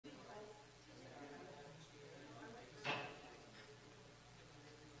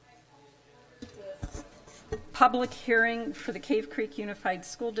public hearing for the Cave Creek Unified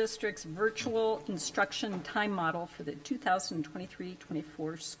School District's virtual instruction time model for the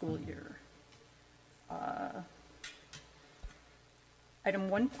 2023-24 school year.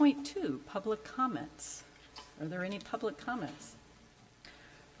 Item 1.2, public comments. Are there any public comments?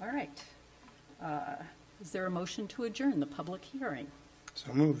 All right. Is there a motion to adjourn the public hearing?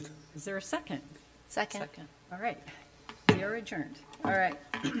 So moved. Is there a second? Second. All right. We are adjourned. All right.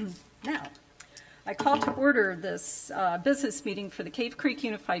 Now, I call to order this business meeting for the Cave Creek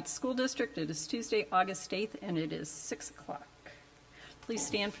Unified School District. It is Tuesday, August 8th, and it is 6 o'clock. Please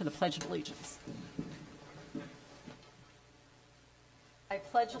stand for the Pledge of Allegiance. I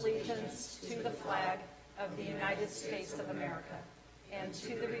pledge allegiance to the flag of the United States of America and to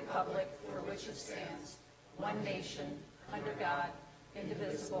the republic for which it stands, one nation, under God,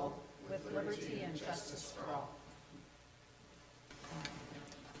 indivisible, with liberty and justice for all.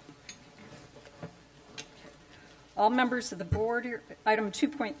 All members of the board, item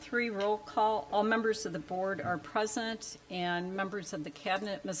 2.3, roll call. All members of the board are present, and members of the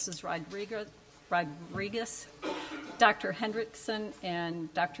cabinet, Mrs. Rodriguez, Dr. Hendrickson,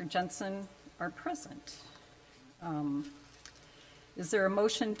 and Dr. Jensen are present. Is there a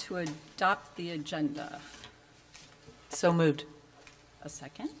motion to adopt the agenda? So moved. A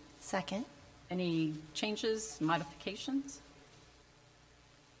second? Second. Any changes, modifications?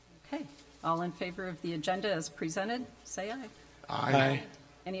 Okay. All in favor of the agenda as presented, say aye. Aye.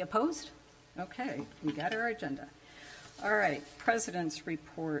 Any opposed? Okay, we got our agenda. All right, President's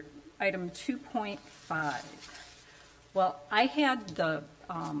Report, item 2.5. Well, I had the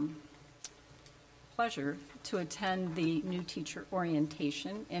pleasure to attend the new teacher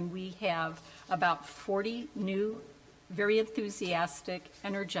orientation, and we have about 40 new, very enthusiastic,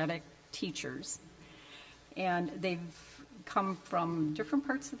 energetic teachers. And they've come from different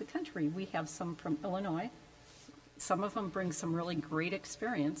parts of the country. We have some from Illinois. Some of them bring some really great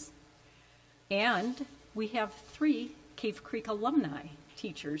experience. And we have 3 Cave Creek alumni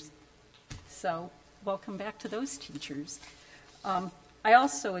teachers. So welcome back to those teachers. I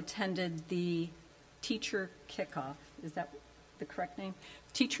also attended the teacher kickoff. Is that the correct name?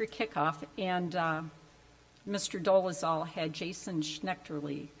 Teacher kickoff. And Mr. Dolezal had Jason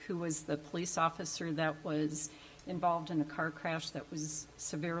Schnechterly, who was the police officer that was involved in a car crash that was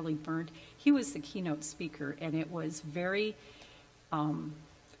severely burned. He was the keynote speaker, and it was very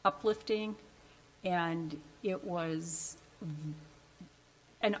uplifting, and it was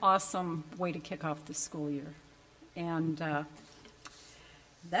an awesome way to kick off the school year. And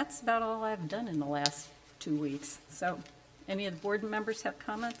that's about all I've done in the last 2 weeks. So any of the board members have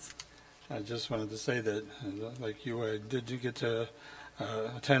comments? I just wanted to say that, like you, did you get to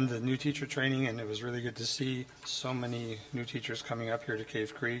attend the new teacher training, and it was really good to see so many new teachers coming up here to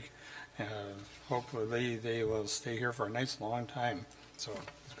Cave Creek. Hopefully they will stay here for a nice long time. So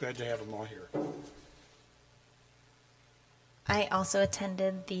it's glad to have them all here. I also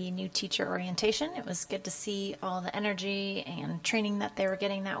attended the new teacher orientation. It was good to see all the energy and training that they were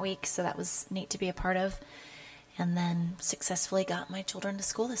getting that week, so that was neat to be a part of. And then successfully got my children to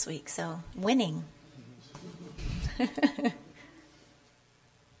school this week, so winning.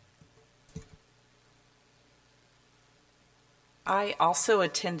 I also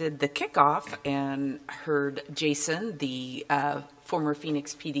attended the kickoff and heard Jason, the former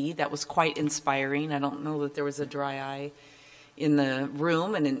Phoenix PD. That was quite inspiring. I don't know that there was a dry eye in the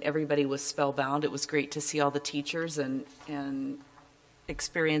room, and everybody was spellbound. It was great to see all the teachers and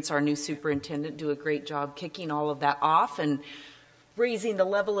experience our new superintendent do a great job kicking all of that off and raising the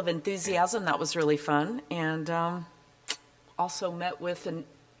level of enthusiasm. That was really fun. And also met with and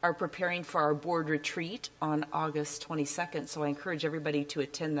are preparing for our board retreat on August 22nd. So I encourage everybody to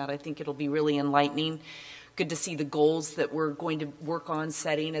attend that. I think it'll be really enlightening. Good to see the goals that we're going to work on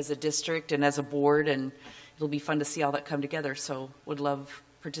setting as a district and as a board, and it'll be fun to see all that come together. So would love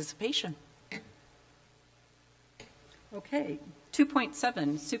participation. Okay.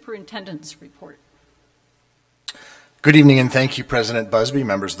 2.7, Superintendent's Report. Good evening, and thank you, President Busby,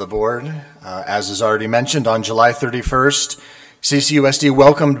 members of the board. As is already mentioned, on July 31st, CCUSD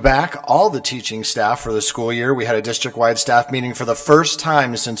welcomed back all the teaching staff for the school year. We had a district-wide staff meeting for the first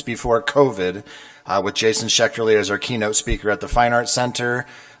time since before COVID, with Jason Schechterly as our keynote speaker at the Fine Arts Center.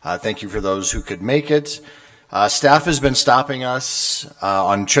 Thank you for those who could make it. Staff has been stopping us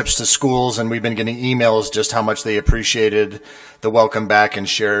on trips to schools, and we've been getting emails just how much they appreciated the welcome back and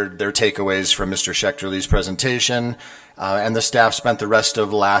shared their takeaways from Mr. Schechterly's presentation. And the staff spent the rest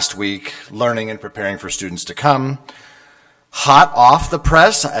of last week learning and preparing for students to come. Hot off the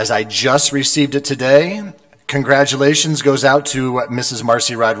press, as I just received it today, Congratulations goes out to Mrs.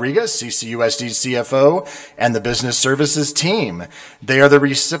 Marcy Rodriguez, CCUSD CFO, and the Business Services team. They are the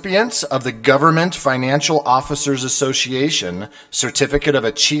recipients of the Government Financial Officers Association Certificate of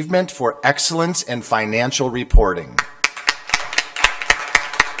Achievement for Excellence in Financial Reporting.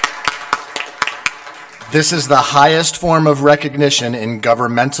 This is the highest form of recognition in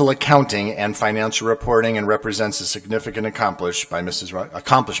governmental accounting and financial reporting and represents a significant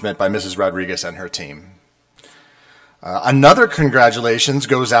accomplishment by Mrs. Rodriguez and her team. Another congratulations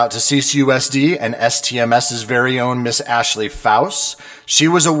goes out to CCUSD and STMS's very own Miss Ashley Faust. She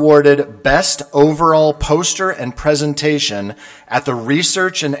was awarded Best Overall Poster and Presentation at the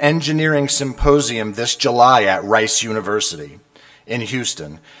Research and Engineering Symposium this July at Rice University in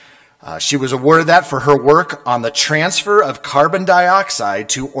Houston. She was awarded that for her work on the transfer of carbon dioxide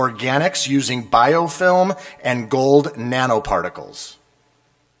to organics using biofilm and gold nanoparticles.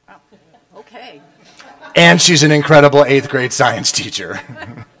 Okay. And she's an incredible 8th grade science teacher.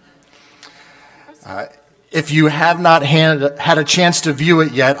 If you have not had a chance to view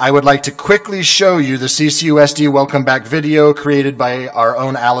it yet, I would like to quickly show you the CCUSD Welcome Back video created by our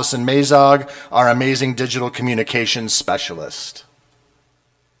own Allison Mazog, our amazing digital communications specialist.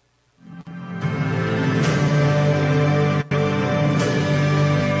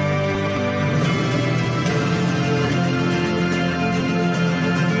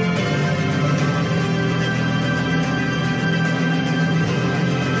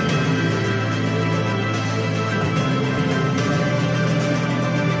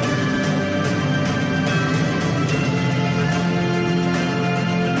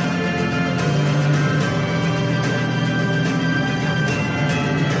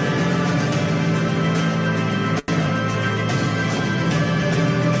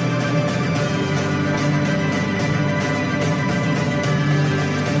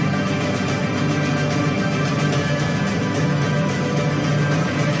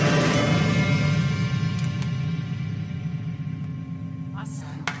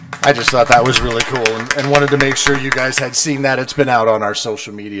 I just thought that was really cool and wanted to make sure you guys had seen that. It's been out on our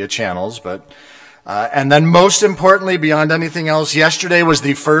social media channels. And then most importantly, beyond anything else, yesterday was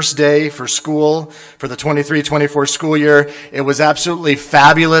the first day for school for the 23-24 school year. It was absolutely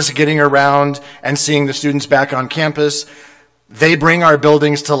fabulous getting around and seeing the students back on campus. They bring our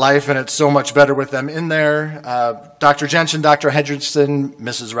buildings to life, and it's so much better with them in there. Dr. Jensen, Dr. Hendrickson,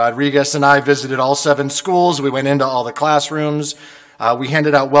 Mrs. Rodriguez, and I visited all 7 schools. We went into all the classrooms. We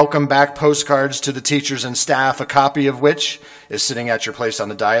handed out welcome back postcards to the teachers and staff, a copy of which is sitting at your place on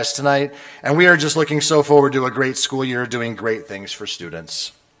the dais tonight. And we are just looking so forward to a great school year, doing great things for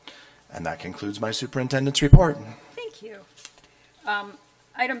students. And that concludes my superintendent's report. Thank you. Item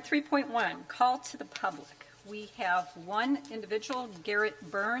 3.1, call to the public. We have one individual, Garrett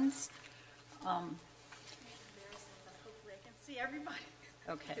Burns. Hopefully I can see everybody.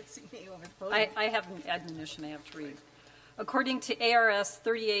 Okay. Can see me over the podium. I have an admonition I have to read. According to ARS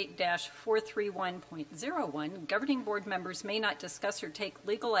 38-431.01, governing board members may not discuss or take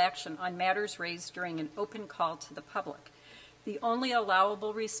legal action on matters raised during an open call to the public. The only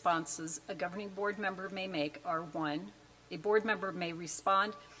allowable responses a governing board member may make are: 1, a board member may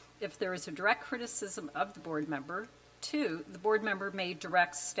respond if there is a direct criticism of the board member; 2, the board member may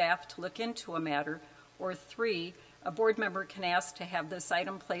direct staff to look into a matter; or 3, a board member can ask to have this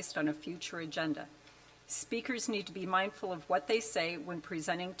item placed on a future agenda. Speakers need to be mindful of what they say when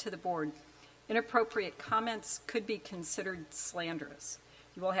presenting to the board. Inappropriate comments could be considered slanderous.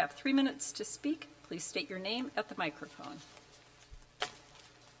 You will have 3 minutes to speak. Please state your name at the microphone.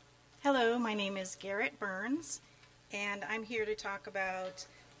 Hello, my name is Garrett Burns, and I'm here to talk about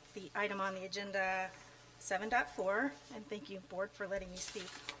the item on the agenda 7.4, and thank you, board, for letting me speak.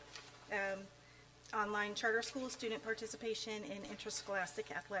 Online charter school student participation in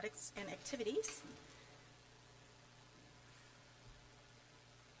interscholastic athletics and activities.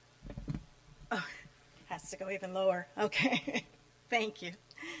 Oh, has to go even lower. Okay, thank you.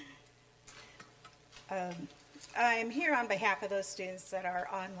 I'm here on behalf of those students that are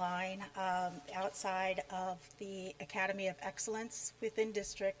online outside of the Academy of Excellence within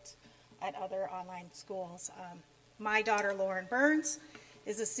district at other online schools. My daughter, Lauren Burns,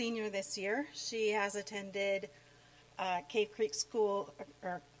 is a senior this year. She has attended Cave Creek schools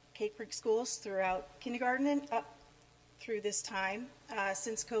throughout kindergarten and up through this time.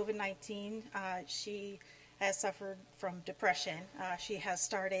 Since COVID-19, she has suffered from depression. She has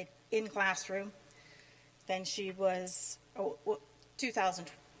started in classroom. Then she was,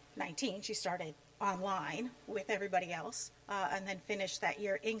 2019, she started online with everybody else, and then finished that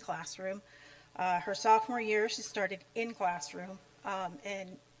year in classroom. Her sophomore year, she started in classroom,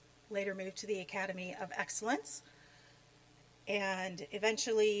 and later moved to the Academy of Excellence, and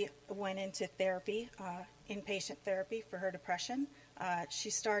eventually went into therapy, inpatient therapy for her depression. She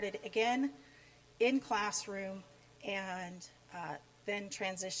started again in classroom and then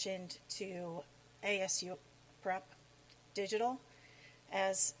transitioned to ASU Prep Digital.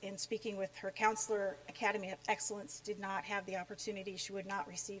 As in speaking with her counselor, Academy of Excellence did not have the opportunity. She would not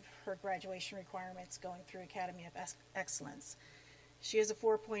receive her graduation requirements going through Academy of Excellence. She is a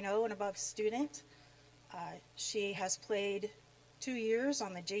 4.0 and above student. She has played 2 years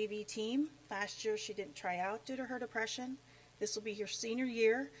on the JV team. Last year she didn't try out due to her depression. This will be her senior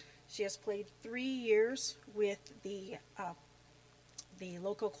year. She has played 3 years with the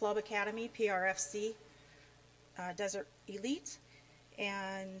local club academy, PRFC, Desert Elite,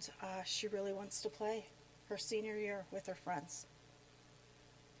 and she really wants to play her senior year with her friends.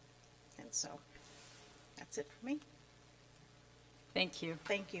 And so that's it for me. Thank you.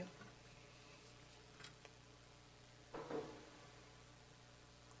 Thank you.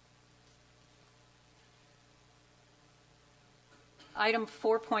 Item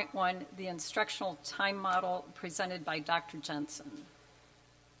 4.1, the instructional time model presented by Dr. Jensen.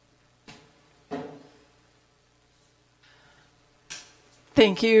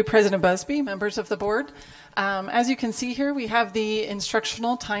 Thank you, President Busby, members of the board. As you can see here, we have the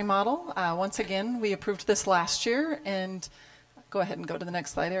instructional time model. Once again, we approved this last year, and go ahead and go to the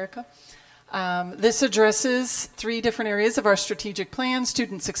next slide, Erica. This addresses 3 different areas of our strategic plan: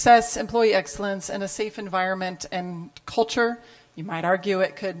 student success, employee excellence, and a safe environment and culture. You might argue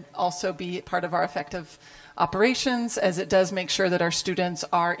it could also be part of our effective operations, as it does make sure that our students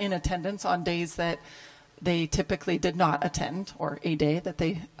are in attendance on days that they typically did not attend, or a day that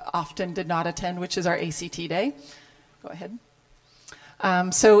they often did not attend, which is our ACT day. Go ahead.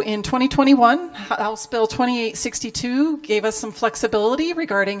 So in 2021, House Bill 2862 gave us some flexibility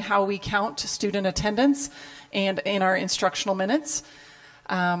regarding how we count student attendance and in our instructional minutes.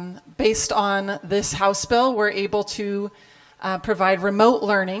 Based on this House bill, we're able to provide remote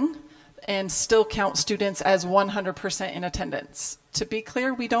learning and still count students as 100% in attendance. To be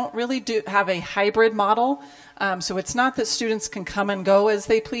clear, we don't really have a hybrid model, so it's not that students can come and go as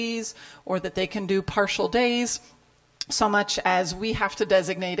they please or that they can do partial days, so much as we have to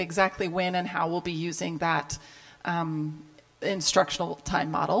designate exactly when and how we'll be using that instructional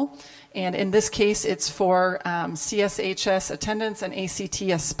time model. And in this case, it's for CSHS attendance and ACT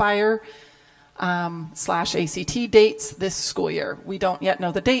Aspire /ACT dates this school year. We don't yet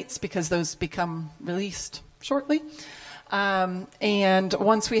know the dates because those become released shortly. And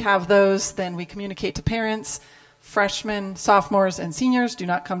once we have those, then we communicate to parents. Freshmen, sophomores, and seniors do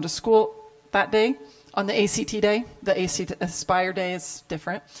not come to school that day on the ACT day. The ACT Aspire day is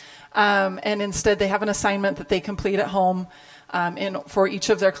different. And instead, they have an assignment that they complete at home for each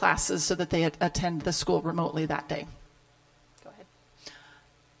of their classes so that they attend the school remotely that day.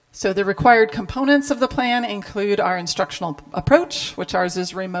 So the required components of the plan include our instructional approach, which ours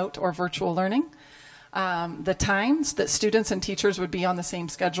is remote or virtual learning, the times that students and teachers would be on the same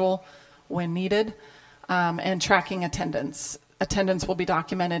schedule when needed, and tracking attendance. Attendance will be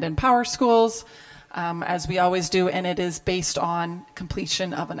documented in Power Schools, as we always do, and it is based on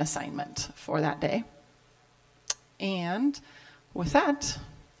completion of an assignment for that day. And with that,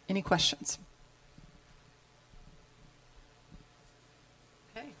 any questions?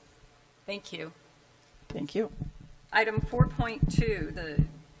 Thank you. Thank you. Item 4.2, the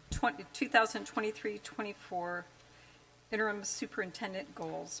 2023-24 interim superintendent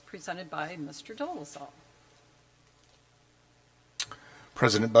goals presented by Mr. Dolezal.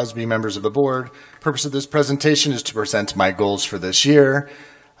 President Busby, members of the board, purpose of this presentation is to present my goals for this year.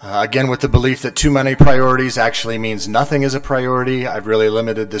 Again, with the belief that too many priorities actually means nothing is a priority, I've really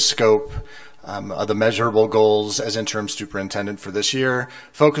limited the scope of the measurable goals as interim superintendent for this year,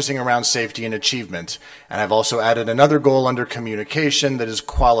 focusing around safety and achievement. And I've also added another goal under communication that is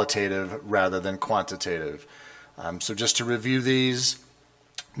qualitative rather than quantitative. So just to review these,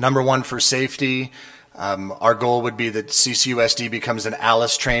 number 1 for safety, our goal would be that CCUSD becomes an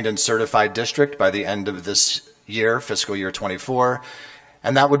ALICE trained and certified district by the end of this year, fiscal year 24.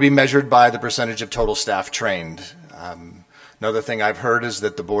 And that would be measured by the percentage of total staff trained. Another thing I've heard is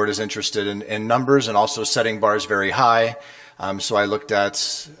that the board is interested in numbers and also setting bars very high. So I looked at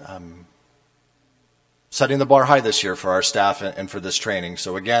setting the bar high this year for our staff and for this training.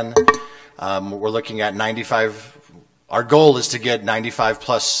 So again, we're looking at 95. Our goal is to get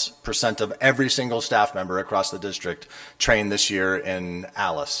 95+% of every single staff member across the district trained this year in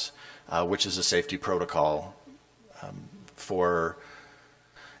ALICE, which is a safety protocol for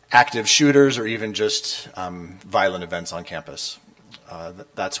active shooters or even just violent events on campus.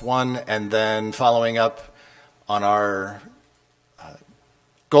 That's one. And then following up on our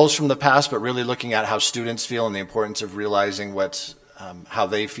goals from the past, but really looking at how students feel and the importance of realizing how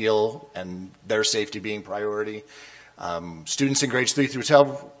they feel and their safety being priority. Students in grades 3 through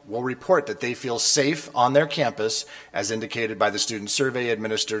 12 will report that they feel safe on their campus as indicated by the student survey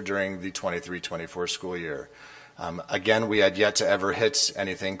administered during the 23-24 school year. Again, we had yet to ever hit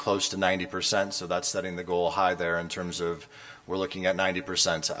anything close to 90%, so that's setting the goal high there in terms of we're looking at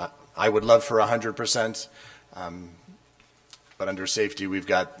 90%. I would love for 100%, but under safety we've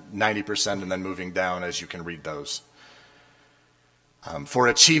got 90% and then moving down as you can read those. For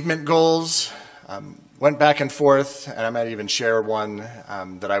achievement goals, went back and forth, and I might even share one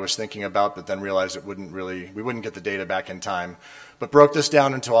that I was thinking about, but then realized we wouldn't get the data back in time, but broke this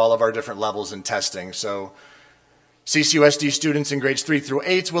down into all of our different levels in testing. So CCUSD students in grades 3 through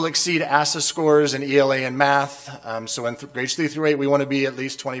 8 will exceed ASSA scores in ELA and math. So in grades 3 through 8, we want to be at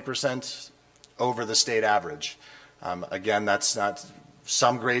least 20% over the state average. Again, that's not,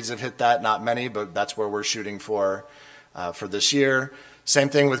 some grades have hit that, not many, but that's where we're shooting for this year. Same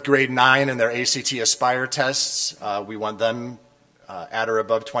thing with grade 9 and their ACT Aspire tests. We want them at or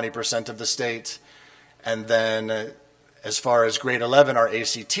above 20% of the state. And then as far as grade 11, our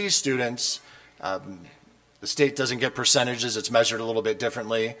ACT students, the state doesn't get percentages, it's measured a little bit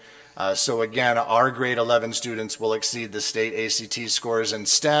differently. So again, our grade 11 students will exceed the state ACT scores in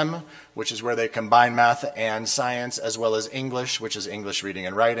STEM, which is where they combine math and science, as well as English, which is English reading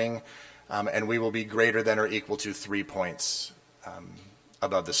and writing. And we will be greater than or equal to 3 points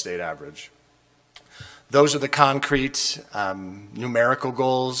above the state average. Those are the concrete numerical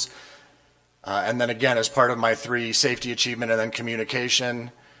goals. And then again, as part of my 3, safety, achievement, and then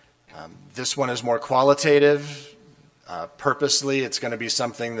communication, this one is more qualitative. Purposely, it's going to be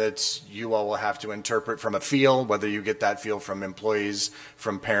something that you all will have to interpret from a feel, whether you get that feel from employees,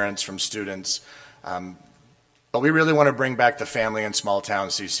 from parents, from students. But we really want to bring back the family and small town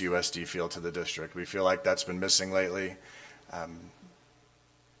CCUSD feel to the district. We feel like that's been missing lately.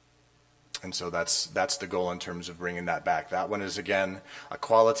 And so that's the goal in terms of bringing that back. That one is, again, a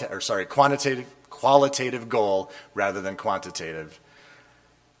quantitative goal rather than quantitative.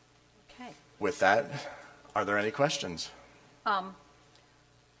 Okay. With that, are there any questions? Well,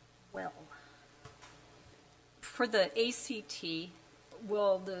 for the ACT,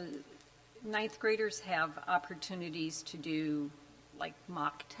 will the 9th graders have opportunities to do like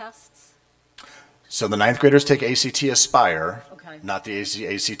mock tests? So the 9th graders take ACT Aspire. Okay. Not the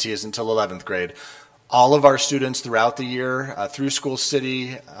ACT is until 11th grade. All of our students throughout the year, through School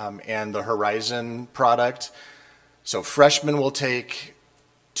City and the Horizon product, so freshmen will take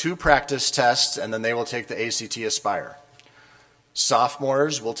 2 practice tests, and then they will take the ACT Aspire.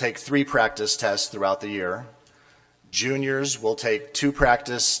 Sophomores will take 3 practice tests throughout the year. Juniors will take 2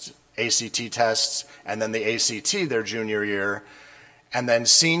 practice ACT tests, and then the ACT their junior year. And then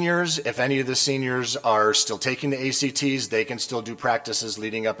seniors, if any of the seniors are still taking the ACTs, they can still do practices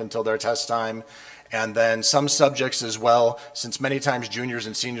leading up until their test time. And then some subjects as well, since many times juniors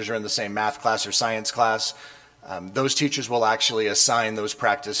and seniors are in the same math class or science class, those teachers will actually assign those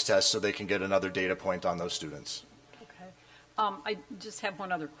practice tests so they can get another data point on those students. Okay. I just have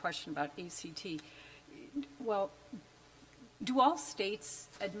one other question about ACT. Well, do all states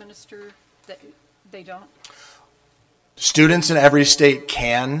administer that? They don't? Students in every state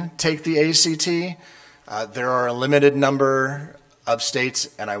can take the ACT. There are a limited number of states,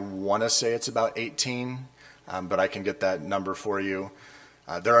 and I want to say it's about 18, but I can get that number for you.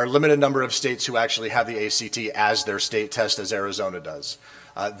 There are a limited number of states who actually have the ACT as their state test, as Arizona does.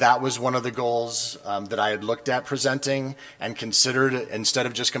 That was one of the goals that I had looked at presenting and considered, instead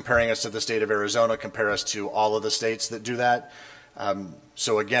of just comparing us to the state of Arizona, compare us to all of the states that do that.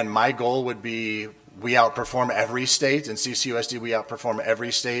 So again, my goal would be we outperform every state. In CCUSD, we outperform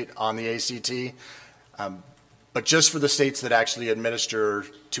every state on the ACT. But just for the states that actually administer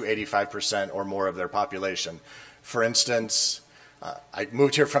to 85% or more of their population. For instance, I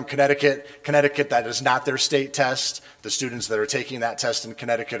moved here from Connecticut. Connecticut, that is not their state test. The students that are taking that test in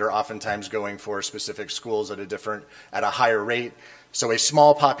Connecticut are oftentimes going for specific schools at a higher rate. So a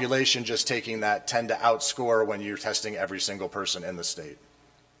small population just taking that tend to outscore when you're testing every single person in the state.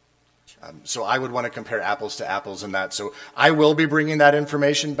 So I would want to compare apples to apples in that. So I will be bringing that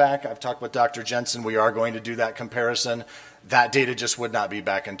information back. I've talked with Dr. Jensen. We are going to do that comparison. That data just would not be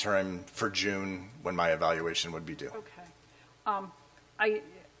back in time for June when my evaluation would be due. Okay.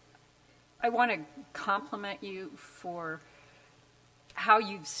 I want to compliment you for how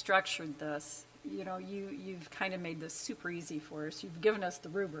you've structured this. You know, you've kind of made this super easy for us. You've given us the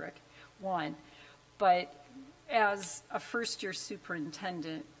rubric, one, but as a first-year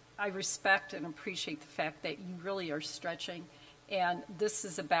superintendent, I respect and appreciate the fact that you really are stretching, and this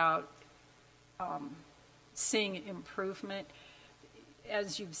is about seeing improvement.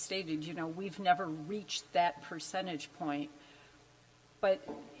 As you've stated, you know, we've never reached that percentage point, but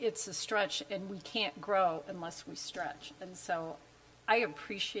it's a stretch, and we can't grow unless we stretch. And so I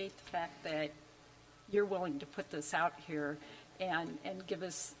appreciate the fact that you're willing to put this out here and give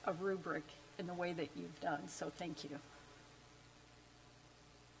us a rubric in the way that you've done. So thank you.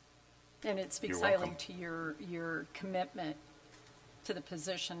 And it speaks highly to your commitment to the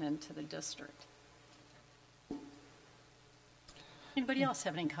position and to the district. Anybody else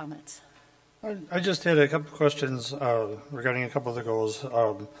have any comments? I just had a couple of questions regarding a couple of the goals.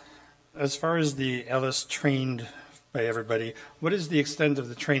 As far as the Alice trained by everybody, what is the extent of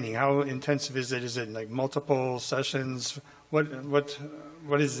the training? How intensive is it? Is it like multiple sessions? What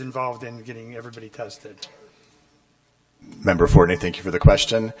is involved in getting everybody tested? Member Fortney, thank you for the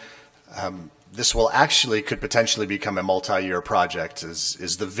question. This will actually could potentially become a multi-year project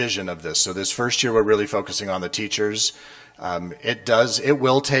is the vision of this. So this first year we're really focusing on the teachers. It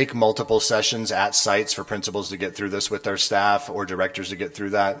will take multiple sessions at sites for principals to get through this with their staff or directors to get through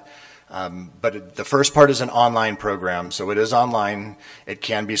that. But the first part is an online program. So it is online. It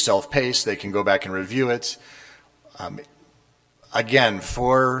can be self-paced. They can go back and review it. Again,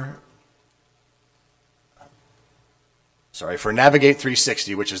 for Navigate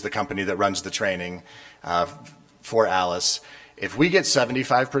 360, which is the company that runs the training for Alice, if we get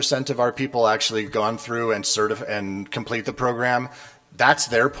 75% of our people actually gone through and complete the program, that's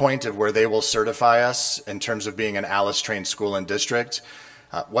their point of where they will certify us in terms of being an Alice trained school and district.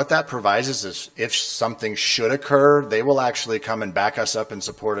 What that provides is if something should occur, they will actually come and back us up and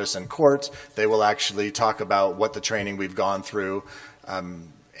support us in court. They will actually talk about what the training we've gone through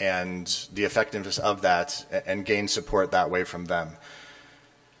and the effectiveness of that and gain support that way from them.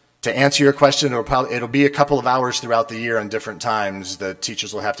 To answer your question, it'll be a couple of hours throughout the year on different times that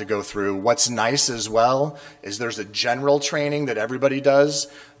teachers will have to go through. What's nice as well is there's a general training that everybody does,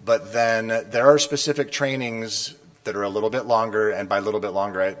 but then there are specific trainings that are a little bit longer, and by a little bit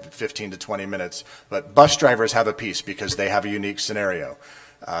longer, at 15 to 20 minutes. But bus drivers have a piece because they have a unique scenario.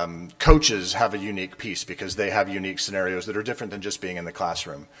 Coaches have a unique piece because they have unique scenarios that are different than just being in the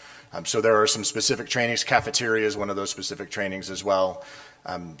classroom. So there are some specific trainings. Cafeteria is one of those specific trainings as well.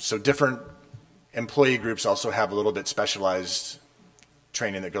 So different employee groups also have a little bit specialized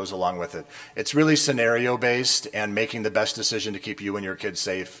training that goes along with it. It's really scenario based and making the best decision to keep you and your kids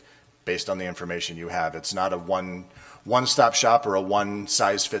safe based on the information you have. It's not a one-stop shop or a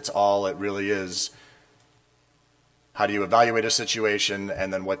one-size-fits-all. It really is, how do you evaluate a situation,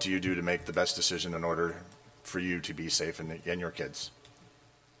 and then what do you do to make the best decision in order for you to be safe and your kids?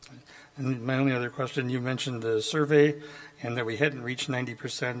 And my only other question, you mentioned the survey and that we hadn't reached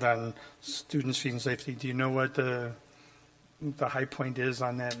 90% on students feeling safety. Do you know what the high point is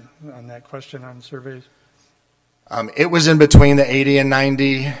on that question on surveys? It was in between the 80 and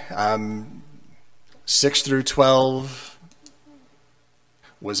 90. 6 through 12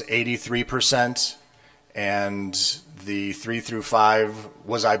 was 83%, and the 3 through 5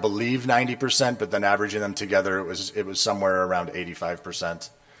 was, I believe, 90%, but then averaging them together, it was somewhere around 85%.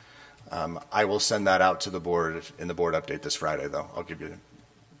 I will send that out to the board in the board update this Friday, though. I'll give you.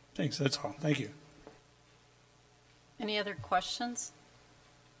 Thanks, that's all. Thank you. Any other questions?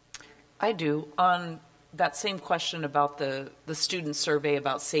 I do. On that same question about the student survey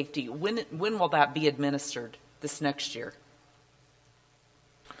about safety, when will that be administered this next year?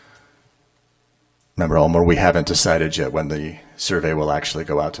 Member Ulmer, we haven't decided yet when the survey will actually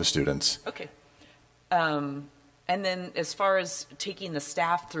go out to students. Okay. And then as far as taking the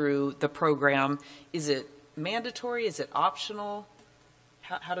staff through the program, is it mandatory? Is it optional?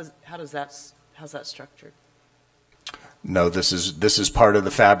 How's that structured? No, this is part of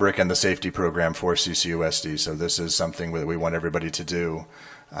the fabric and the safety program for CCUSD. So this is something that we want everybody to do.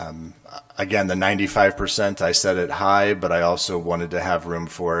 Again, the 95%, I set it high, but I also wanted to have room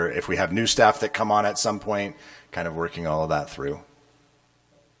for, if we have new staff that come on at some point, kind of working all of that through.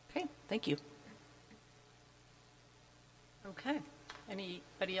 Okay, thank you. Okay.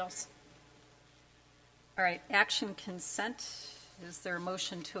 Anybody else? All right. Action consent. Is there a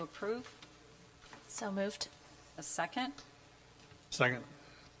motion to approve? So moved. A second? Second.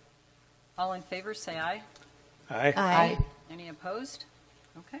 All in favor, say aye. Aye. Aye. Any opposed?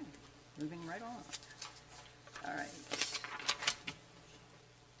 Okay. Moving right along. All right.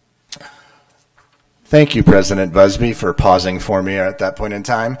 Thank you, President Busby, for pausing for me at that point in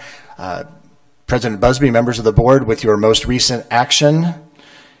time. President Busby, members of the board, with your most recent action,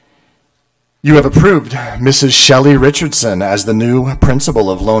 You have approved Mrs. Shelley Richardson as the new principal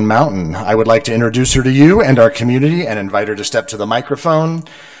of Lone Mountain. I would like to introduce her to you and our community and invite her to step to the microphone.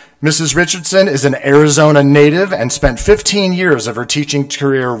 Mrs. Richardson is an Arizona native and spent 15 years of her teaching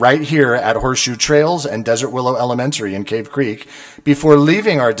career right here at Horseshoe Trails and Desert Willow Elementary in Cave Creek before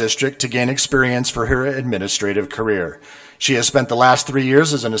leaving our district to gain experience for her administrative career. She has spent the last 3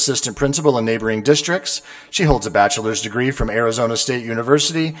 years as an assistant principal in neighboring districts. She holds a bachelor's degree from Arizona State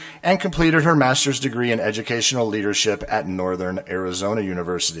University and completed her master's degree in educational leadership at Northern Arizona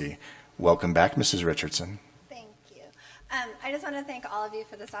University. Welcome back, Mrs. Richardson. Thank you. I just want to thank all of you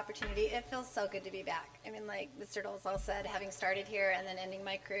for this opportunity. It feels so good to be back. I mean, like Mr. Dolezal said, having started here and then ending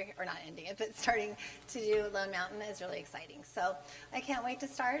my career, or not ending it, but starting to do Lone Mountain is really exciting. So I can't wait to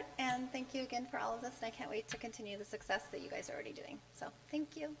start, and thank you again for all of this, and I can't wait to continue the success that you guys are already doing. So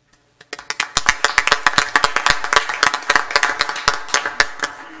thank you.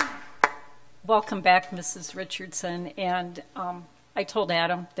 Welcome back, Mrs. Richardson, and I told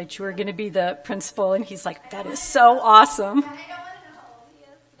Adam that you were going to be the principal, and he's like, that is so awesome. I don't want to know how old he is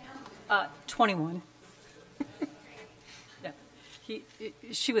now. 21. Yeah.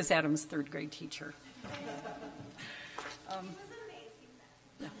 She was Adam's third grade teacher.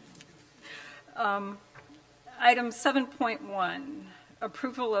 Item 7.1,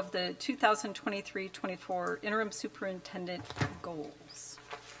 approval of the 2023-24 interim superintendent goals.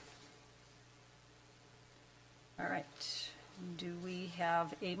 All right. Do we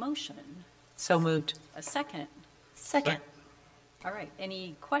have a motion? So moved. A second? Second. All right.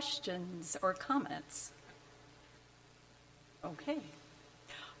 Any questions or comments? Okay.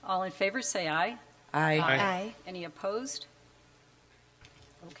 All in favor, say aye. Aye. Aye. Any opposed?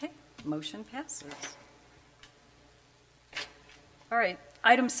 Okay. Motion passes. All right.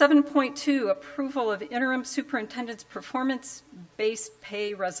 Item 7.2, approval of interim superintendent's performance-based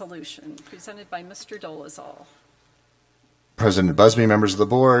pay resolution, presented by Mr. Dolezal. President Busby, members of the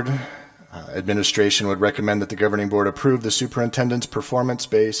board, administration would recommend that the governing board approve the superintendent's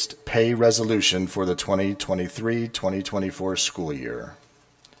performance-based pay resolution for the 2023-2024 school year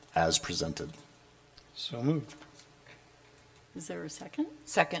as presented. So moved. Is there a second?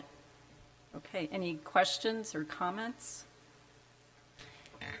 Second. Okay. Any questions or comments?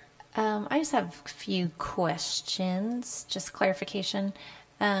 I just have a few questions, just clarification.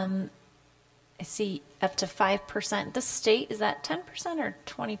 I see up to 5%. The state, is that 10% or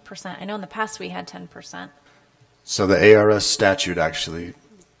 20%? I know in the past we had 10%. So the ARS statute actually,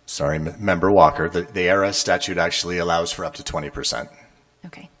 sorry, Member Walker, the ARS statute actually allows for up to 20%.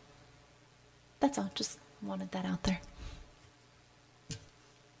 Okay. That's all. Just wanted that out there.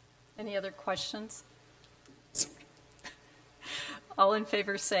 Any other questions? All in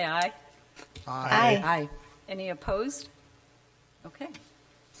favor, say aye. Aye. Aye. Any opposed? Okay.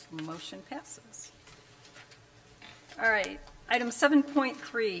 Motion passes. All right. Item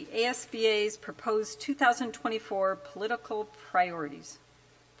 7.3, ASBA's proposed 2024 political priorities,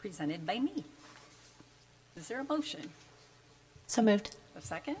 presented by me. Is there a motion? So moved. A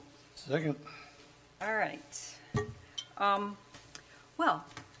second? Second. All right. Well,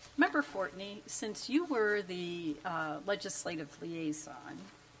 Member Fortney, since you were the legislative liaison,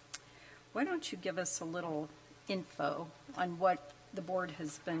 why don't you give us a little info on what the board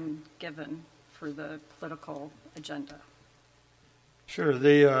has been given for the political agenda? Sure.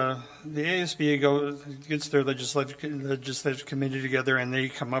 The ASBA gets their legislative committee together, and they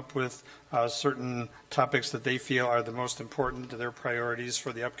come up with certain topics that they feel are the most important to their priorities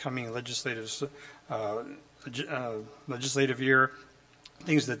for the upcoming legislative year,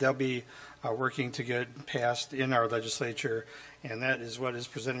 things that they'll be working to get passed in our legislature, and that is what is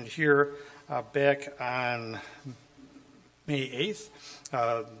presented here. Back on May 8th,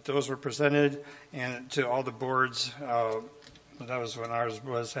 those were presented and to all the boards. That was when ours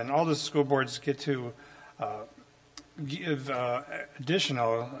was, and all the school boards get to give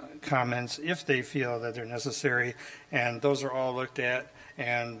additional comments if they feel that they're necessary, and those are all looked at,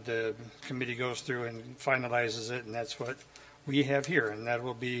 and the committee goes through and finalizes it, and that's what we have here, and that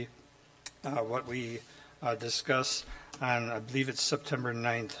will be what we discuss on, I believe it's September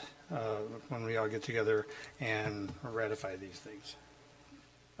 9th, when we all get together and ratify these things.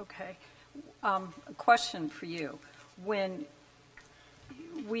 Okay. A question for you. When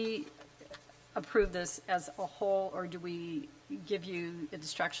we approve this as a whole, or do we give you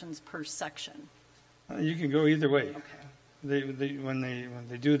instructions per section? You can go either way. Okay. When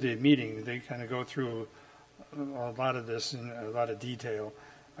they do the meeting, they kind of go through a lot of this in a lot of detail.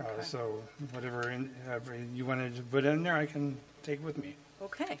 Okay. So whatever you wanted to put in there, I can take with me.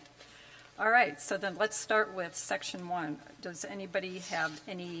 Okay. All right, so then let's start with section 1. Does anybody have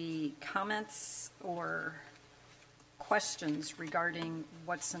any comments or questions regarding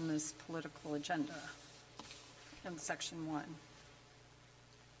what's in this political agenda in section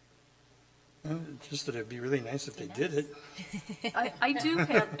 1? Just that it'd be really nice if they did it. I do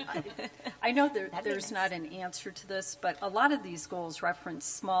have, I know there's not an answer to this, but a lot of these goals reference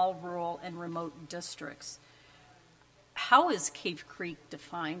small, rural, and remote districts. How is Cave Creek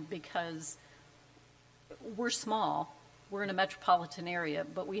defined? Because we're small, we're in a metropolitan area,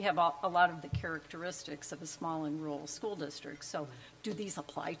 but we have a lot of the characteristics of a small and rural school district. So do these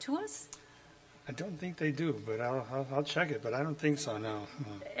apply to us? I don't think they do, but I'll check it, but I don't think so, no.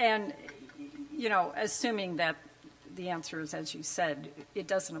 And, you know, assuming that the answer is, as you said, it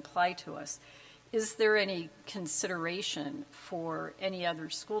doesn't apply to us, is there any consideration for any other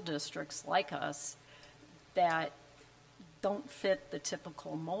school districts like us that don't fit the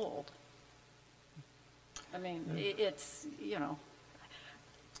typical mold? I mean, it's, you know.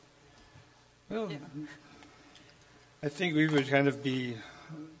 Well, I think we would kind of be,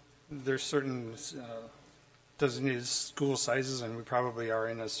 there's certain designated school sizes, and we probably are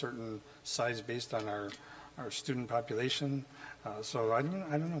in a certain size based on our student population. So I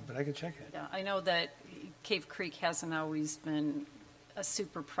don't know, but I could check it. Yeah, I know that Cave Creek hasn't always been a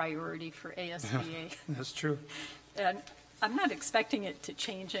super priority for ASBA. That's true. And I'm not expecting it to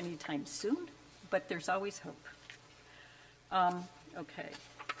change anytime soon, but there's always hope. Okay.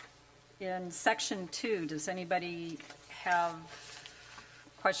 In section 2, does anybody have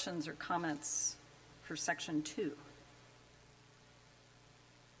questions or comments for section 2?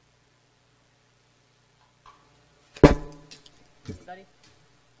 Anybody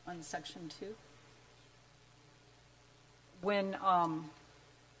on section 2? When,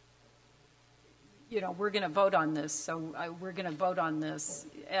 you know, we're going to vote on this, so we're going to vote on this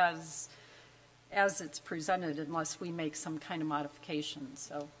as it's presented unless we make some kind of modification.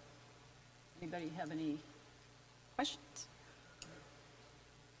 So anybody have any questions?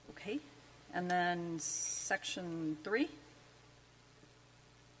 Okay. And then section 3.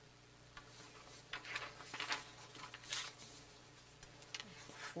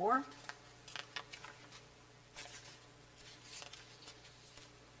 Four.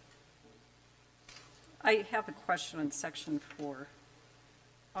 I have a question on section 4.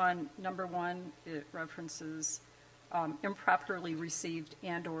 On number 1, it references improperly received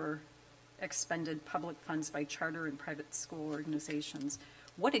and/or expended public funds by charter and private school organizations.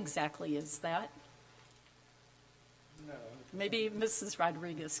 What exactly is that? No. Maybe Mrs.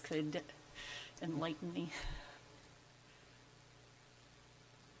 Rodriguez could enlighten me.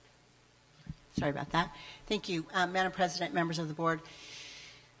 Sorry about that. Thank you, Madam President, members of the board.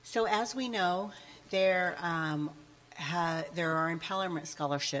 So as we know, there are empowerment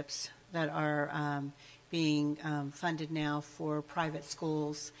scholarships that are being funded now for private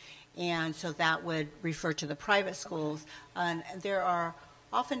schools, and so that would refer to the private schools. And there are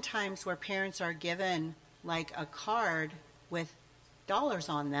often times where parents are given like a card with dollars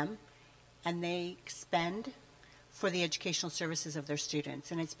on them, and they spend for the educational services of their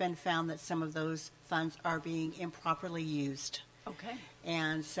students. And it's been found that some of those funds are being improperly used. Okay.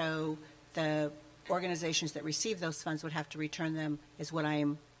 And so the organizations that receive those funds would have to return them, is what I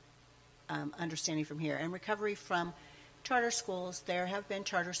am understanding from here. And recovery from charter schools, there have been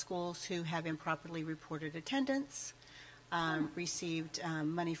charter schools who have improperly reported attendance, received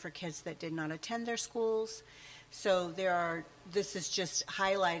money for kids that did not attend their schools. So this is just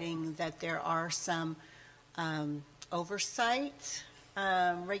highlighting that there are some oversight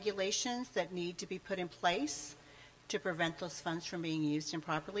regulations that need to be put in place to prevent those funds from being used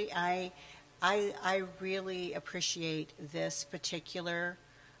improperly. I really appreciate this particular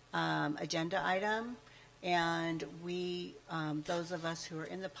agenda item, and we, those of us who are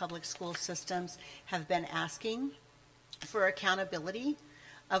in the public school systems, have been asking for accountability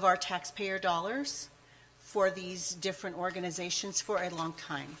of our taxpayer dollars for these different organizations for a long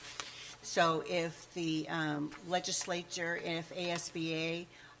time. So if the legislature, if ASBA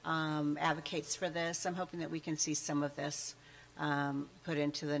advocates for this, I'm hoping that we can see some of this put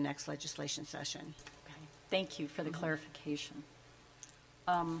into the next legislation session. Okay. Thank you for the clarification.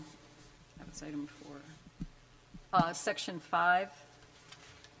 That was item 4. Section 5.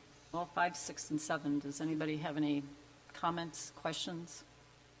 Well, 5, 6, and 7. Does anybody have any comments, questions?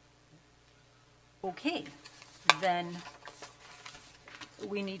 Okay, then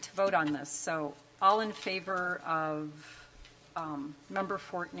we need to vote on this. So all in favor of Member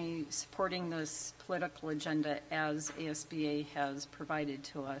Fortney supporting this political agenda as ASBA has provided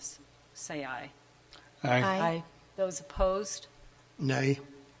to us, say aye. Aye. Aye. Those opposed? Nay.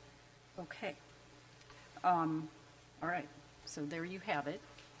 Okay. All right, so there you have it.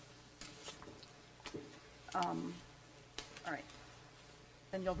 All right.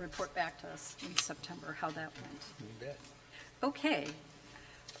 Then you'll report back to us in September how that went. You bet. Okay.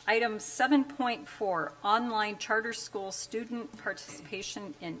 Item 7.4, online charter school student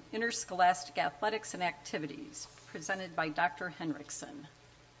participation in interscholastic athletics and activities, presented by Dr. Henriksen.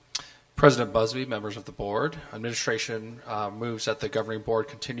 President Busby, members of the board, administration moves that the governing board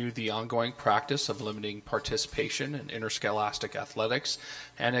continue the ongoing practice of limiting participation in interscholastic athletics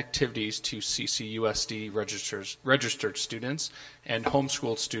and activities to CCUSD registered students and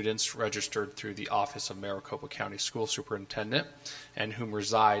homeschooled students registered through the Office of Maricopa County School Superintendent and whom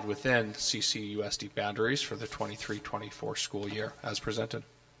reside within CCUSD boundaries for the 23-24 school year, as presented.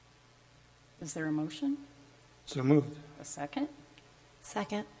 Is there a motion? So moved. A second?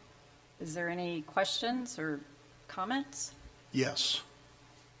 Second. Is there any questions or comments? Yes.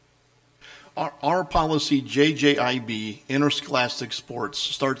 Our policy JJIB, interscholastic sports,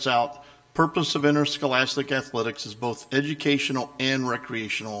 starts out, purpose of interscholastic athletics is both educational and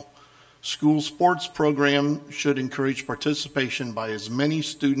recreational. School sports program should encourage participation by as many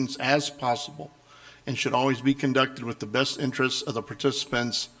students as possible and should always be conducted with the best interests of the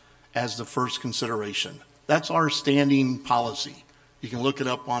participants as the first consideration. That's our standing policy. You can look it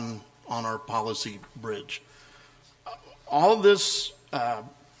up on our policy bridge. All of this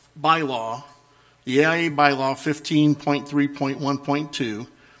bylaw, the AIA bylaw 15.3.1.2,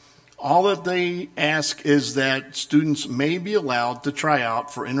 all that they ask is that students may be allowed to try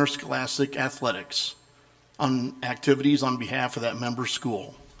out for interscholastic athletics on activities on behalf of that member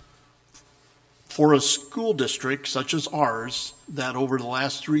school. For a school district such as ours that over the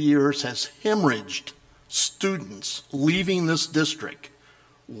last 3 years has hemorrhaged students leaving this district,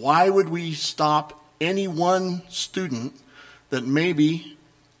 why would we stop any one student that maybe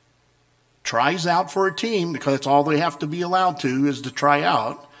tries out for a team, because that's all they have to be allowed to is to try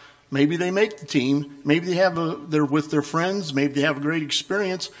out? Maybe they make the team. Maybe they're with their friends. Maybe they have a great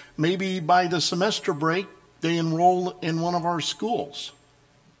experience. Maybe by the semester break, they enroll in one of our schools.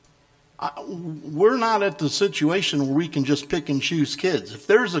 We're not at the situation where we can just pick and choose kids. If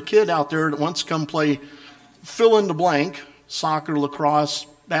there's a kid out there that wants to come play fill in the blank, soccer, lacrosse,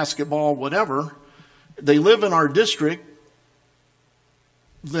 basketball, whatever, they live in our district,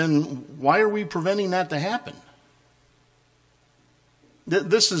 then why are we preventing that to happen?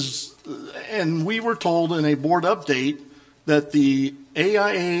 This is, and we were told in a board update that the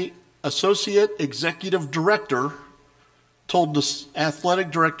AIA Associate Executive Director told the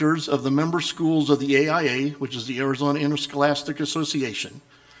athletic directors of the member schools of the AIA, which is the Arizona Interscholastic Association,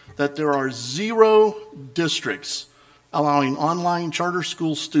 that there are 0 districts allowing online charter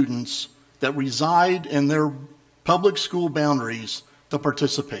school students that reside in their public school boundaries to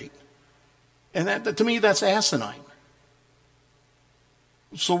participate. And that, to me, that's asinine.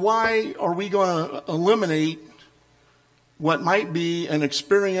 So why are we going to eliminate what might be an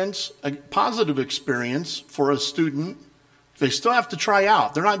experience, a positive experience for a student? They still have to try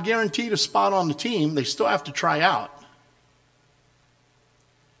out. They're not guaranteed a spot on the team. They still have to try out.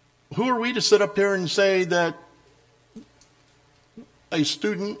 Who are we to sit up here and say that a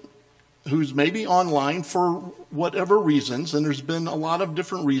student who's maybe online for whatever reasons, and there's been a lot of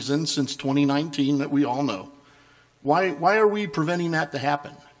different reasons since 2019 that we all know, why are we preventing that to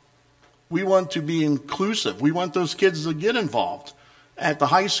happen? We want to be inclusive. We want those kids to get involved. At the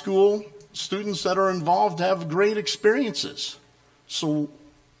high school, students that are involved have great experiences. So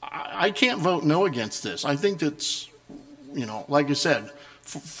I can't vote no against this. I think that's, like I said,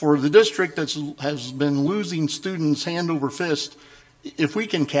 for the district that has been losing students hand over fist, if we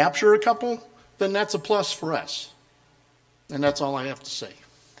can capture a couple, then that's a plus for us. And that's all I have to say.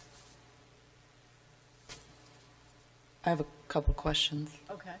 I have a couple questions.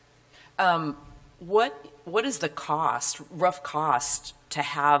 Okay. What is the cost, rough cost, to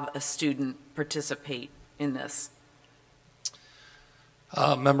have a student participate in this?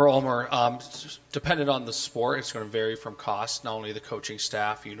 Member Ulmer, dependent on the sport, it's going to vary from cost, not only the coaching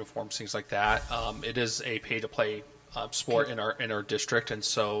staff, uniforms, things like that. It is a pay-to-play sport in our district, and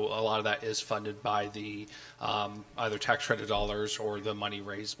so a lot of that is funded by the either tax credit dollars or the money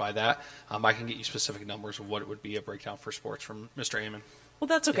raised by that. I can get you specific numbers of what it would be a breakdown for sports from Mr. Amon. Well,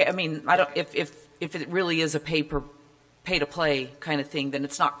 that's okay. I mean, I don't. If it really is a pay to play kind of thing, then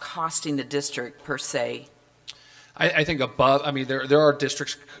it's not costing the district per se. I think above, there are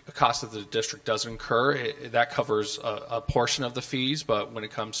districts, costs that the district does incur. That covers a portion of the fees, but when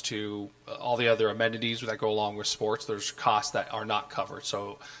it comes to all the other amenities that go along with sports, there's costs that are not covered.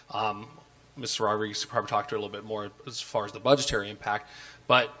 So Mr. Rodriguez could probably talk to her a little bit more as far as the budgetary impact,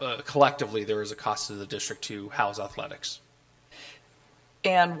 But collectively, there is a cost to the district to house athletics.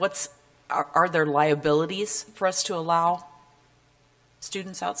 And are there liabilities for us to allow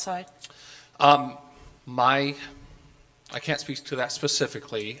students outside? I can't speak to that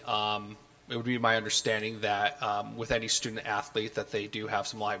specifically. It would be my understanding that with any student athlete that they do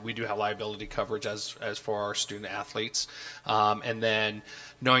have we do have liability coverage as for our student athletes. And then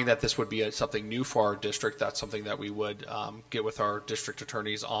knowing that this would be something new for our district, that's something that we would get with our district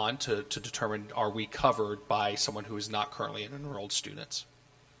attorneys on to determine, are we covered by someone who is not currently an enrolled student?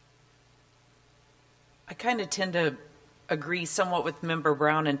 I kind of tend to agree somewhat with Member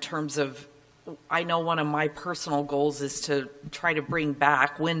Brown in terms of, I know one of my personal goals is to try to win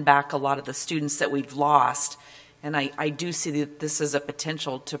back a lot of the students that we've lost. And I do see that this is a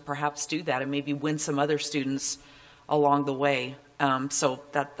potential to perhaps do that and maybe win some other students along the way. So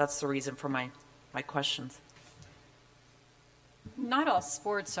that's the reason for my questions. Not all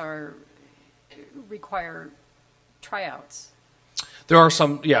sports require tryouts. There are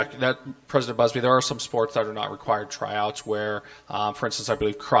some, President Busby, there are some sports that are not required tryouts where, for instance, I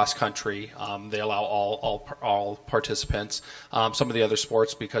believe cross country, they allow all participants. Some of the other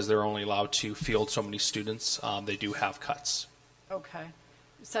sports, because they're only allowed to field so many students, they do have cuts. Okay.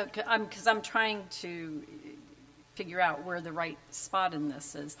 So, because I'm trying to figure out where the right spot in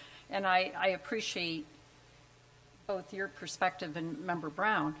this is. And I appreciate both your perspective and Member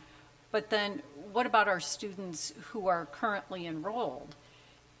Brown. But then what about our students who are currently enrolled?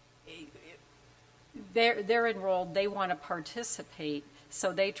 They're enrolled, they want to participate,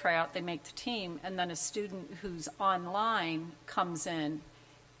 so they try out, they make the team, and then a student who's online comes in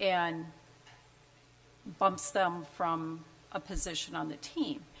and bumps them from a position on the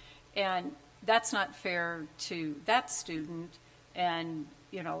team. And that's not fair to that student. And,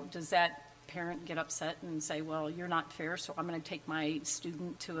 does that parent get upset and say, well, you're not fair, so I'm going to take my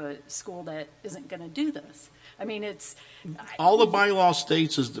student to a school that isn't going to do this? I mean, all the bylaw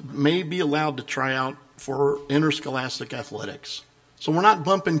states is that may be allowed to try out for interscholastic athletics. So we're not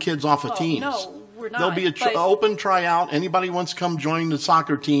bumping kids off of teams. No, we're not. There'll be an open tryout. Anybody wants to come join the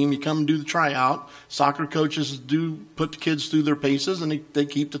soccer team, you come and do the tryout. Soccer coaches do put the kids through their paces, and they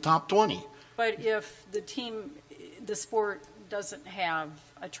keep the top 20. But if the sport doesn't have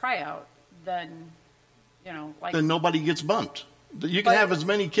a tryout, then, then nobody gets bumped. You can have as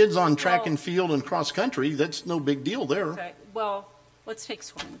many kids on track and field and cross country. That's no big deal there. Okay. Well, let's take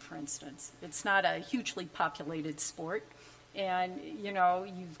swimming, for instance. It's not a hugely populated sport. And,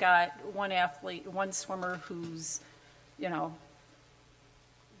 you've got one swimmer who's, the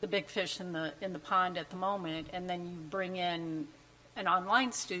big fish in the pond at the moment. And then you bring in an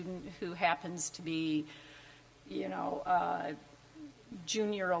online student who happens to be,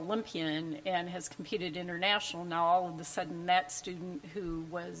 junior Olympian and has competed international. Now all of a sudden that student who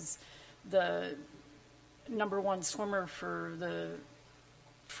was the #1 swimmer for the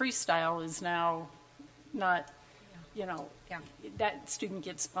freestyle is now not, that student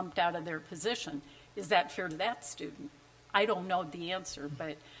gets bumped out of their position. Is that fair to that student? I don't know the answer,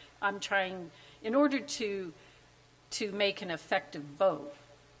 but I'm trying, in order to make an effective vote,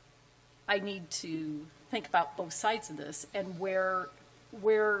 I need to think about both sides of this and where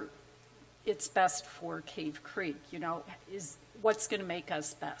it's best for Cave Creek, is what's going to make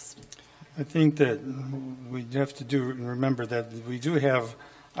us best. I think that we have to remember that we do have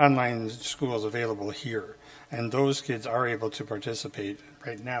online schools available here, and those kids are able to participate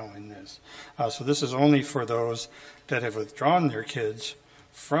right now in this. So this is only for those that have withdrawn their kids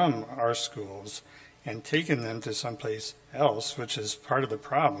from our schools and taken them to someplace else, which is part of the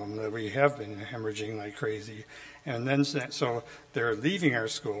problem that we have been hemorrhaging like crazy. And then, so they're leaving our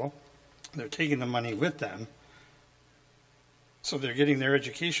school, they're taking the money with them, so they're getting their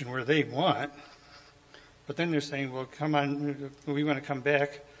education where they want, but then they're saying, well, come on, we want to come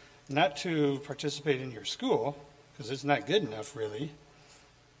back, not to participate in your school, because it's not good enough really,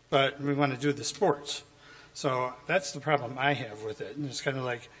 but we want to do the sports. So that's the problem I have with it. And it's kind of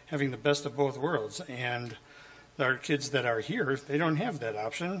like having the best of both worlds. And our kids that are here, they don't have that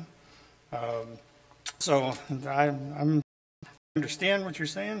option. So I understand what you're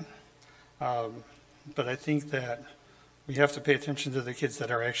saying, but I think that we have to pay attention to the kids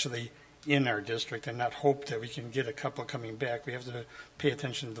that are actually in our district and not hope that we can get a couple coming back. We have to pay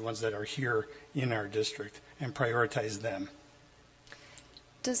attention to the ones that are here in our district and prioritize them.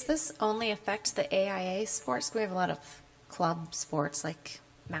 Does this only affect the AIA sports? We have a lot of club sports like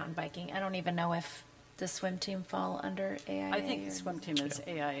mountain biking. I don't even know if the swim team fall under AIA. I think the swim team is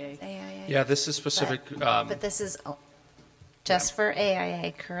AIA. AIA. Yeah, this is specific. But this is Just for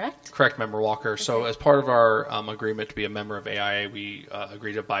AIA, correct? Correct, Member Walker. So as part of our agreement to be a member of AIA, we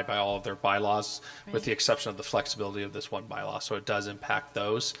agree to abide by all of their bylaws, with the exception of the flexibility of this one bylaw. So it does impact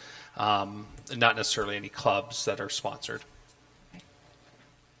those, not necessarily any clubs that are sponsored.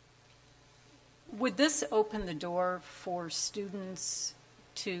 Would this open the door for students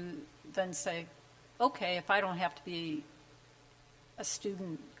to then say, okay, if I don't have to be a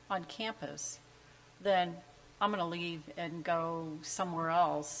student on campus, then I'm going to leave and go somewhere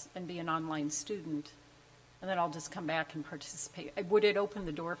else and be an online student, and then I'll just come back and participate? Would it open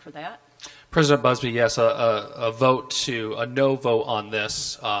the door for that? President Busby, yes, a no vote on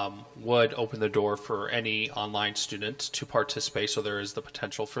this would open the door for any online student to participate, so there is the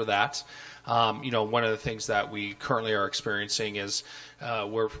potential for that. One of the things that we currently are experiencing is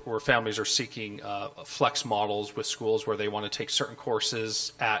where families are seeking flex models with schools where they want to take certain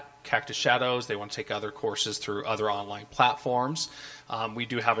courses at Cactus Shadows, they want to take other courses through other online platforms. We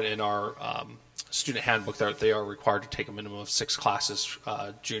do have it in our student handbook that they are required to take a minimum of 6 classes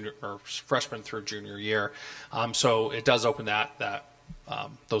junior or freshman through junior year. So it does open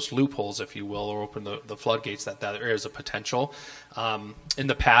those loopholes, if you will, or open the floodgates that there is a potential. In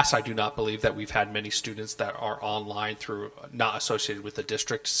the past, I do not believe that we've had many students that are online through not associated with the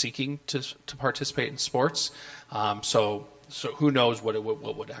district seeking to participate in sports. So who knows what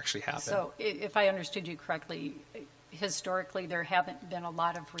would actually happen. So if I understood you correctly, historically there haven't been a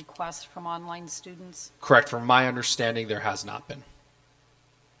lot of requests from online students? Correct. From my understanding, there has not been.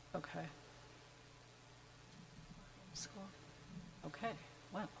 Okay. Okay,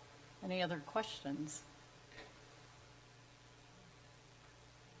 well, any other questions?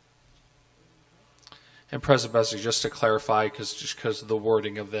 And President Busby, just to clarify, because of the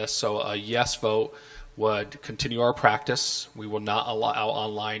wording of this, so a yes vote would continue our practice. We will not allow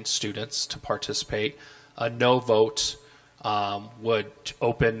online students to participate. A no vote would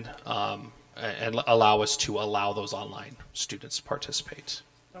open and allow us to allow those online students to participate.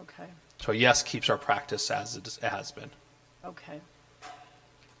 Okay, So yes keeps our practice as it has been. okay.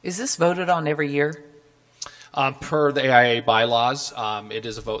 Is this voted on every year? Per the AIA bylaws, it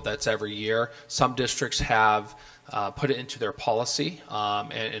is a vote that's every year. Some districts have put it into their policy,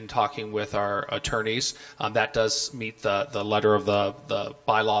 and in talking with our attorneys, that does meet the letter of the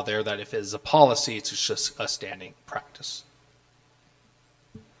bylaw there, that if it is a policy, it's just a standing practice.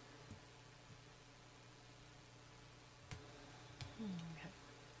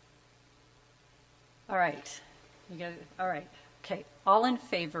 All right, all right, okay. All in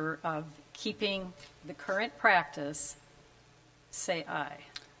favor of keeping the current practice, say aye.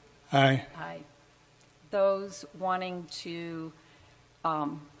 Aye. Aye. Those wanting to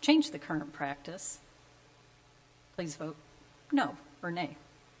change the current practice, please vote no or nay.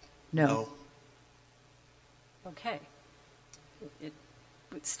 No. Okay. It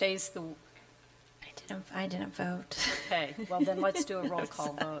stays the, I didn't vote. okay, well then let's do a roll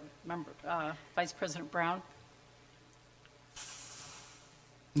call vote. Member, Vice President Brown,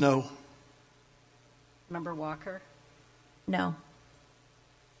 No. Member Walker, No.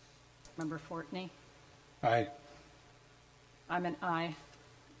 Member Fortney, Aye. I'm an aye.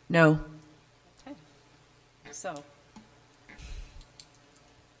 No. Okay. So.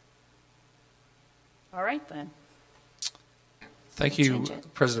 All right then. Thank you, Change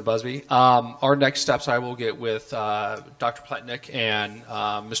it. President Busby. Our next steps, I will get with Dr. Pletnick and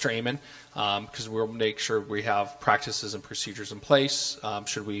Mr. Amon, because we'll make sure we have practices and procedures in place,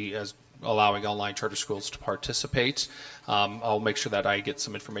 should we, as allowing online charter schools to participate. I'll make sure that I get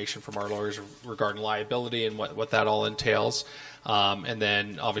some information from our lawyers regarding liability and what that all entails. And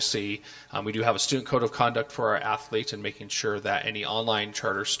then obviously we do have a student code of conduct for our athletes, and making sure that any online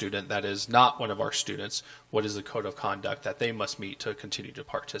charter student that is not one of our students, what is the code of conduct that they must meet to continue to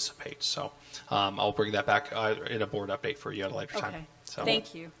participate. So I'll bring that back in a board update for you at a later time. Okay. So,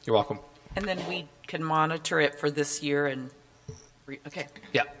 Thank you. You're welcome. And then we can monitor it for this year and, okay.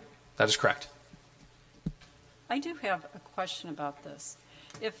 Yeah, that is correct. I do have a question about this.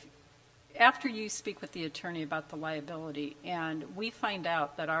 If, after you speak with the attorney about the liability, and we find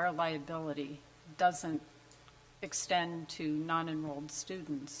out that our liability doesn't extend to non-enrolled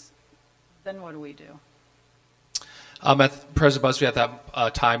students, then what do we do? President Busby, at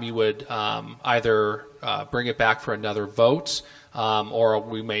that time, you would either bring it back for another vote, or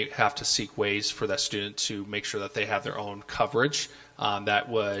we may have to seek ways for that student to make sure that they have their own coverage that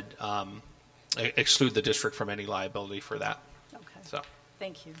would exclude the district from any liability for that. Okay. So,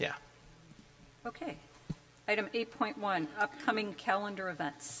 Thank you. yeah. Okay. Item 8.1, upcoming calendar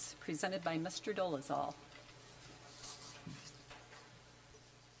events, presented by Mr. Dolezal.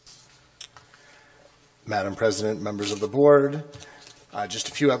 Madam President, members of the board, just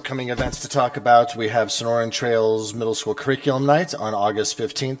a few upcoming events to talk about. We have Sonoran Trails Middle School Curriculum Night on August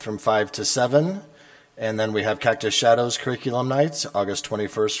 15th from 5 to 7. And then we have Cactus Shadows Curriculum Night, August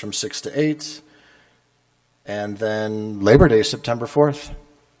 21st from 6 to 8. And then Labor Day, September 4th.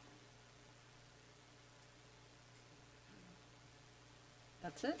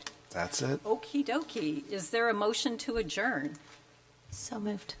 That's it? That's it. Okie dokie. Is there a motion to adjourn? So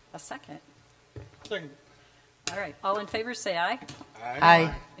moved. A second. Second. All right, all in favor, say aye.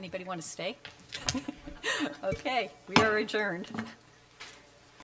 Aye. Anybody want to stay? Okay, we are adjourned.